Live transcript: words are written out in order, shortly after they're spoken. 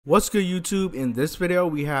What's good, YouTube? In this video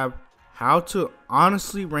we have how to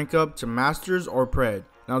honestly rank up to Masters or Pred.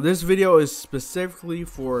 Now this video is specifically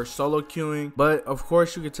for solo queuing, but of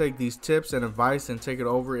course you could take these tips and advice and take it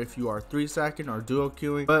over if you are 3-stacking or duo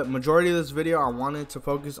queuing. But majority of this video I wanted to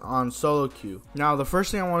focus on solo queue. Now the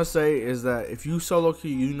first thing I want to say is that if you solo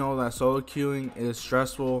queue, you know that solo queuing is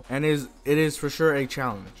stressful and it is for sure a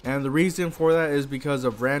challenge. And the reason for that is because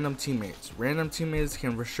of random teammates. Random teammates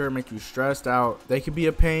can for sure make you stressed out. They can be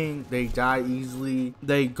a pain, they die easily,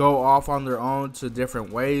 they go off on their own to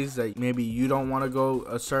different ways that maybe you don't want to go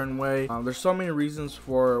a certain way. There's so many reasons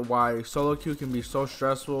for why solo queue can be so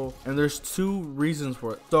stressful, and there's two reasons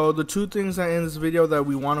for it. So the two things that in this video that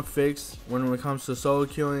we want to fix when it comes to solo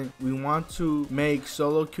queuing, we want to make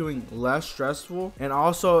solo queuing less stressful, and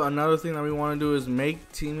also another thing that we want to do is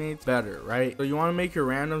make teammates better, right? So you want to make your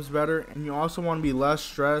randoms better, and you also want to be less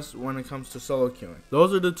stressed when it comes to solo queuing.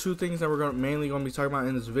 Those are the two things that we're mainly going to be talking about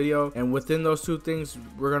in this video, and within those two things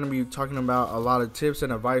we're going to be talking about a lot of tips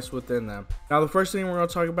and advice within them. Now the first thing we're going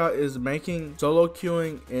to talk about is making solo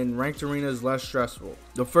queuing in ranked arenas less stressful.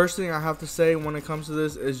 The first thing I have to say when it comes to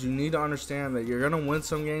this is you need to understand that you're going to win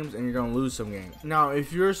some games and you're going to lose some games. Now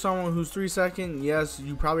if you're someone who's 3-stacking, yes,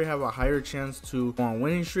 you probably have a higher chance to go on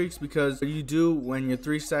winning streaks, because what you do when you're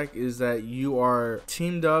 3-stack is that you are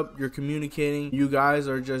teamed up, you're communicating, you guys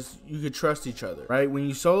are just, you could trust each other, right? When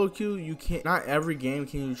you solo queue, you can't, not every game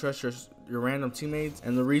can you trust your random teammates,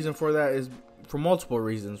 and the reason for that is for multiple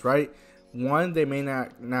reasons, right? One, they may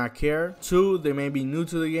not care. Two, they may be new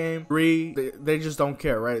to the game. Three, they just don't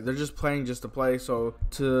care, right? They're just playing just to play. So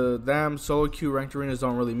to them, solo queue ranked arenas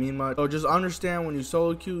don't really mean much. So just understand, when you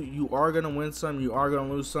solo queue, you are going to win some, you are going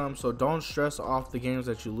to lose some. So don't stress off the games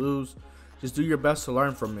that you lose. Just do your best to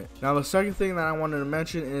learn from it. Now the second thing that I wanted to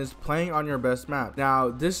mention is playing on your best map. Now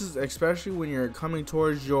this is especially when you're coming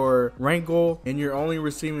towards your rank goal and you're only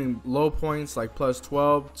receiving low points like plus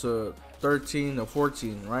 12 to 13 to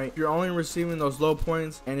 14, right? You're only receiving those low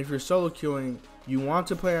points, and if you're solo queuing, you want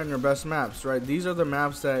to play on your best maps, right? These are the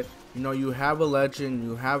maps that, you know, you have a legend,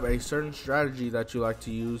 you have a certain strategy that you like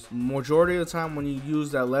to use. Majority of the time when you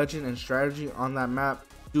use that legend and strategy on that map,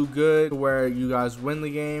 do good where you guys win the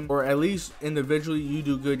game, or at least individually you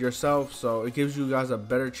do good yourself, so it gives you guys a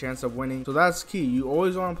better chance of winning. So that's key. You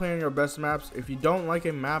always want to play on your best maps. If you don't like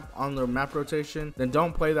a map on the map rotation, then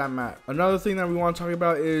don't play that map. Another thing that we want to talk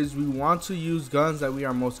about is we want to use guns that we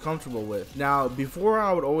are most comfortable with. Now before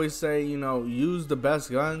I would always say, you know, use the best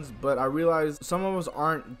guns, but I realized some of us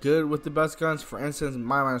aren't good with the best guns. For instance,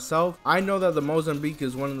 myself, I know that the Mozambique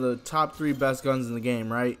is one of the top 3 best guns in the game,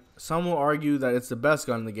 right? Some will argue that it's the best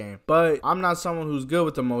gun in the game, but I'm not someone who's good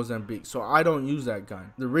with the Mozambique, so I don't use that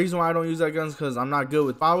gun. The reason why I don't use that gun is because I'm not good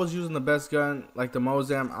with it. If I was using the best gun like the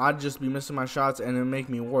Mozam, I'd just be missing my shots and it'd make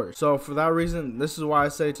me worse. So for that reason, this is why I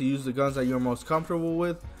say to use the guns that you're most comfortable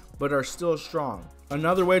with but are still strong.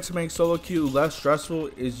 Another way to make solo queue less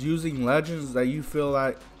stressful is using legends that you feel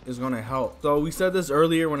like is going to help. So we said this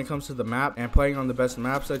earlier when it comes to the map and playing on the best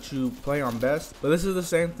maps that you play on best, but this is the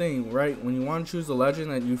same thing, right? When you want to choose a legend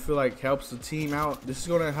that you feel like helps the team out, this is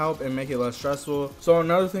going to help and make it less stressful. So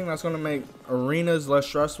another thing that's going to make arenas less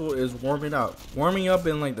stressful is warming up. Warming up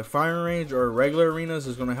in like the firing range or regular arenas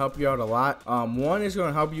is going to help you out a lot. One is going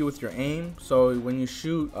to help you with your aim, so when you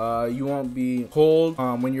shoot you won't be cold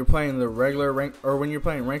when you're playing the regular rank or when you're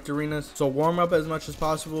playing ranked arenas. So warm up as much as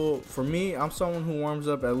possible. For me, I'm someone who warms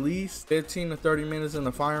up at least 15 to 30 minutes in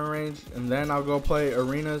the firing range, and then I'll go play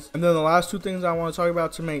arenas. And then the last two things I want to talk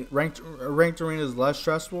about to make ranked arenas less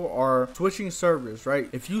stressful are switching servers, right?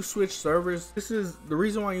 If you switch servers, this is the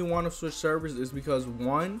reason why you want to switch servers, is because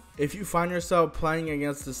one, if you find yourself playing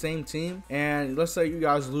against the same team and let's say you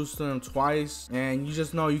guys lose to them twice and you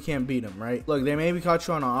just know you can't beat them, right? Look, they maybe caught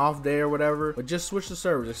you on an off day or whatever, but just switch the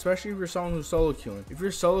servers, especially if you're someone who's solo queuing. If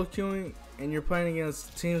you're solo queuing and you're playing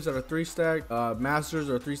against teams that are 3-stack masters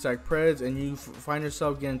or 3-stack preds, and you find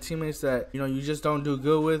yourself getting teammates that, you know, you just don't do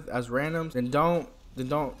good with as randoms, then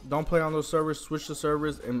don't play on those servers. Switch the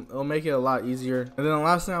servers and it'll make it a lot easier. And then the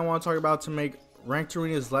last thing I want to talk about to make ranked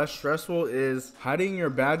arenas less stressful is hiding your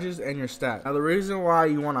badges and your stats. Now the reason why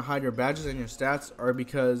you want to hide your badges and your stats are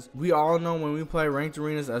because we all know when we play ranked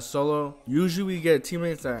arenas as solo, usually we get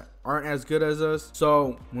teammates that aren't as good as us.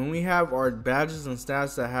 So when we have our badges and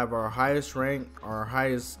stats that have our highest rank, our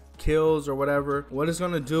highest kills or whatever, what it's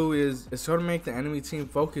going to do is it's going to make the enemy team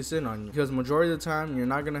focus in on you, because majority of the time you're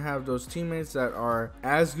not going to have those teammates that are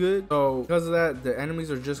as good. So because of that, the enemies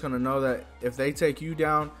are just going to know that if they take you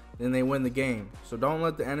down, then they win the game. So don't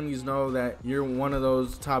let the enemies know that you're one of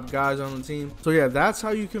those top guys on the team. So yeah, that's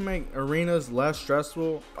how you can make arenas less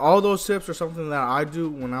stressful. All those tips are something that I do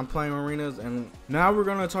when I'm playing arenas. And now we're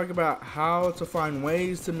going to talk about how to find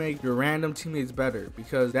ways to make your random teammates better,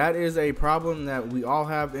 because that is a problem that we all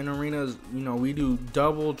have in arenas. You know, we do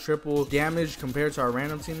double, triple damage compared to our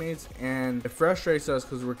random teammates, and it frustrates us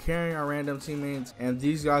because we're carrying our random teammates and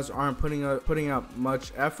these guys aren't putting up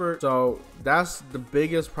much effort. So that's the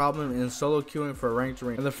biggest problem in solo queuing for ranked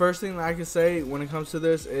arena. And the first thing that I can say when it comes to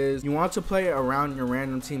this is you want to play around your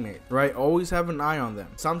random teammate, right? Always have an eye on them.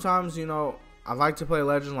 Sometimes, you know, I like to play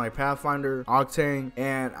legends like Pathfinder, Octane,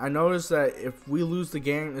 and I notice that if we lose the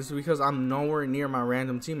game, it's because I'm nowhere near my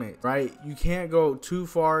random teammate, right? You can't go too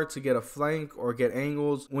far to get a flank or get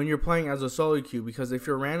angles when you're playing as a solo queue, because if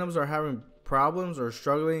your randoms are having problems or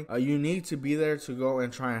struggling, you need to be there to go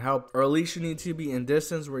and try and help, or at least you need to be in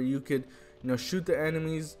distance where you could, you know, shoot the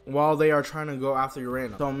enemies while they are trying to go after your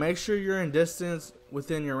random. So make sure you're in distance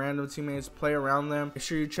within your random teammates, play around them. Make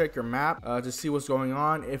sure you check your map to see what's going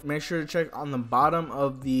on. Make sure to check on the bottom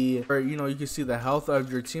of the, where, you know, you can see the health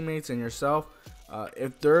of your teammates and yourself.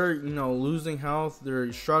 If they're, you know, losing health,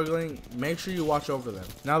 they're struggling, make sure you watch over them.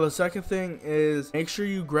 Now the second thing is make sure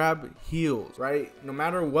you grab heals, right? No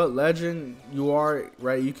matter what legend you are,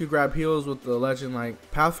 right, you could grab heals with the legend like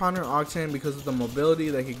Pathfinder, Octane, because of the mobility,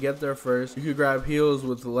 they could get there first. You could grab heals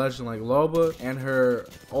with the legend like Loba and her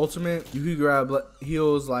ultimate. You could grab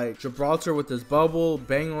heals like Gibraltar with his bubble,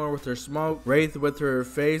 Bangalore with her smoke, Wraith with her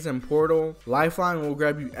phase and portal. Lifeline will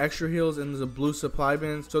grab you extra heals in the blue supply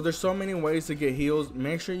bins. So there's so many ways to get heals.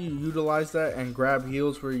 Make sure you utilize that and grab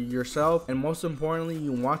heals for yourself, and most importantly,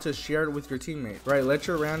 you want to share it with your teammates, right? Let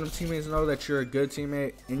your random teammates know that you're a good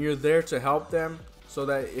teammate and you're there to help them, so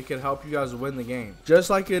that it can help you guys win the game. Just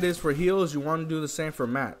like it is for heals, you want to do the same for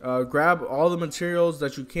Matt. Grab all the materials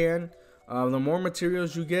that you can. The more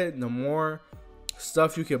materials you get, the more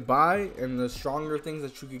stuff you can buy, and the stronger things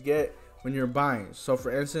that you could get when you're buying. So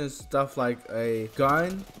for instance, stuff like a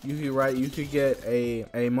gun, you could get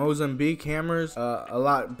a Mozambique hammers a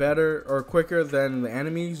lot better or quicker than the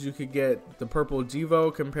enemies. You could get the purple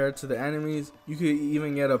Devo compared to the enemies. You could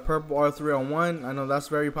even get a purple R301. I know that's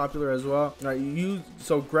very popular as well.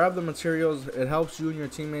 So grab the materials. It helps you and your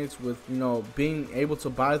teammates with, you know, being able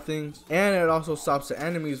to buy things, and it also stops the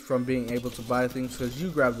enemies from being able to buy things because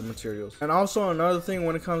you grab the materials. And also another thing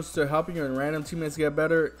when it comes to helping your random teammates get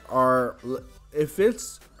better are, if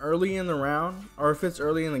it's early in the round, or if it's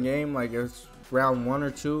early in the game, like it's round 1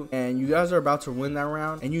 or 2 and you guys are about to win that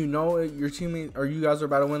round, and you know your teammate or you guys are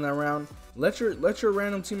about to win that round, let your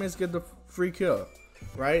random teammates get the free kill,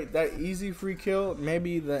 right? That easy free kill.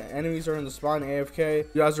 Maybe the enemies are in the spawn AFK,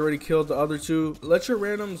 you guys already killed the other 2. Let your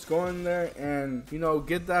randoms go in there and, you know,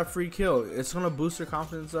 get that free kill. It's gonna boost your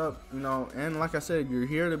confidence up, you know. And like I said, you're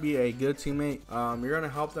here to be a good teammate. You're gonna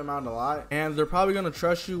help them out a lot, and they're probably gonna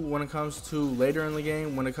trust you when it comes to later in the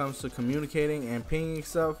game, when it comes to communicating and pinging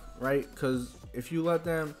stuff, right? Because if you let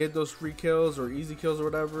them get those free kills or easy kills or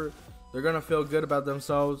whatever, they're gonna feel good about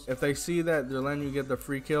themselves. If they see that they're letting you get the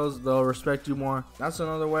free kills, they'll respect you more. That's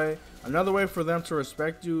another way. Another way for them to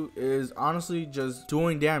respect you is honestly just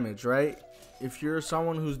doing damage, right? If you're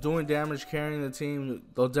someone who's doing damage, carrying the team,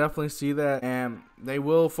 they'll definitely see that, and they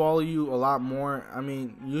will follow you a lot more. I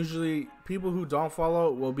mean, usually people who don't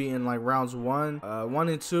follow will be in like rounds 1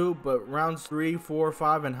 and 2, but rounds 3, 4,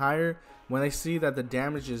 5 and higher, when they see that the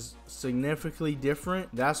damage is significantly different,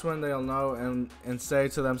 that's when they'll know and say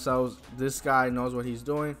to themselves, this guy knows what he's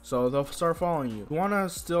doing. So they'll start following you. You want to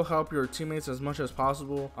still help your teammates as much as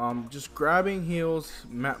possible. Just grabbing heals,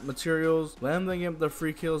 materials, letting them get the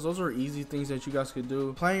free kills. Those are easy things that you guys could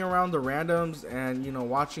do. Playing around the randoms and, you know,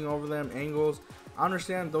 watching over them, angles. I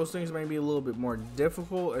understand those things may be a little bit more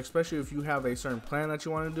difficult, especially if you have a certain plan that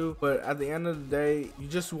you want to do, but at the end of the day, you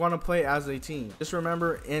just want to play as a team. Just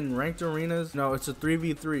remember, in ranked arenas, you know, it's a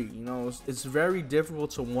 3v3. You know, it's very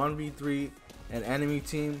difficult to 1v3 an enemy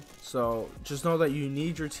team. So just know that you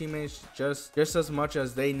need your teammates just as much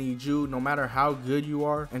as they need you, no matter how good you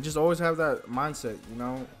are. And just always have that mindset, you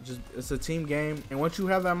know, just it's a team game. And once you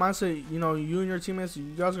have that mindset, you know, you and your teammates,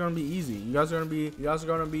 you guys are gonna be easy. You guys are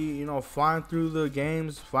gonna be, you know, flying through the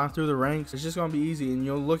games, flying through the ranks. It's just gonna be easy, and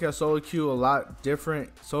you'll look at solo queue a lot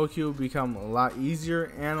different. Solo queue will become a lot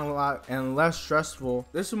easier and less stressful.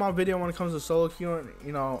 This is my video when it comes to solo queuing,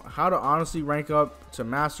 you know, how to honestly rank up to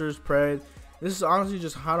Masters, Pred. This is honestly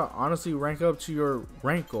just how to honestly rank up to your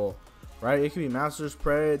rank goal, right? It could be Masters,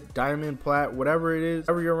 Pred, Diamond, Plat, whatever it is,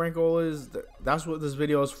 whatever your rank goal is. that's what this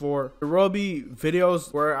video is for. There will be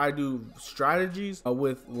videos where I do strategies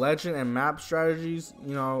with legend and map strategies.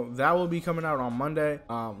 You know, that will be coming out on Monday.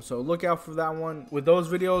 So look out for that one. With those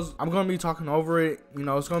videos, I'm going to be talking over it. You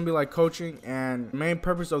know, it's going to be like coaching, and the main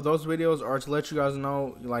purpose of those videos are to let you guys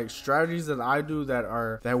know like strategies that I do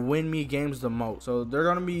that win me games the most. So they're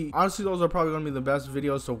going to be, honestly, those are probably going to be the best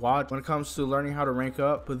videos to watch when it comes to learning how to rank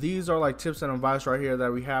up. But these are like tips and advice right here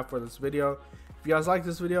that we have for this video. If you guys like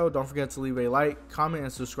this video, don't forget to leave a like, comment,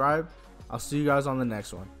 and subscribe. I'll see you guys on the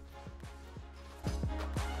next one.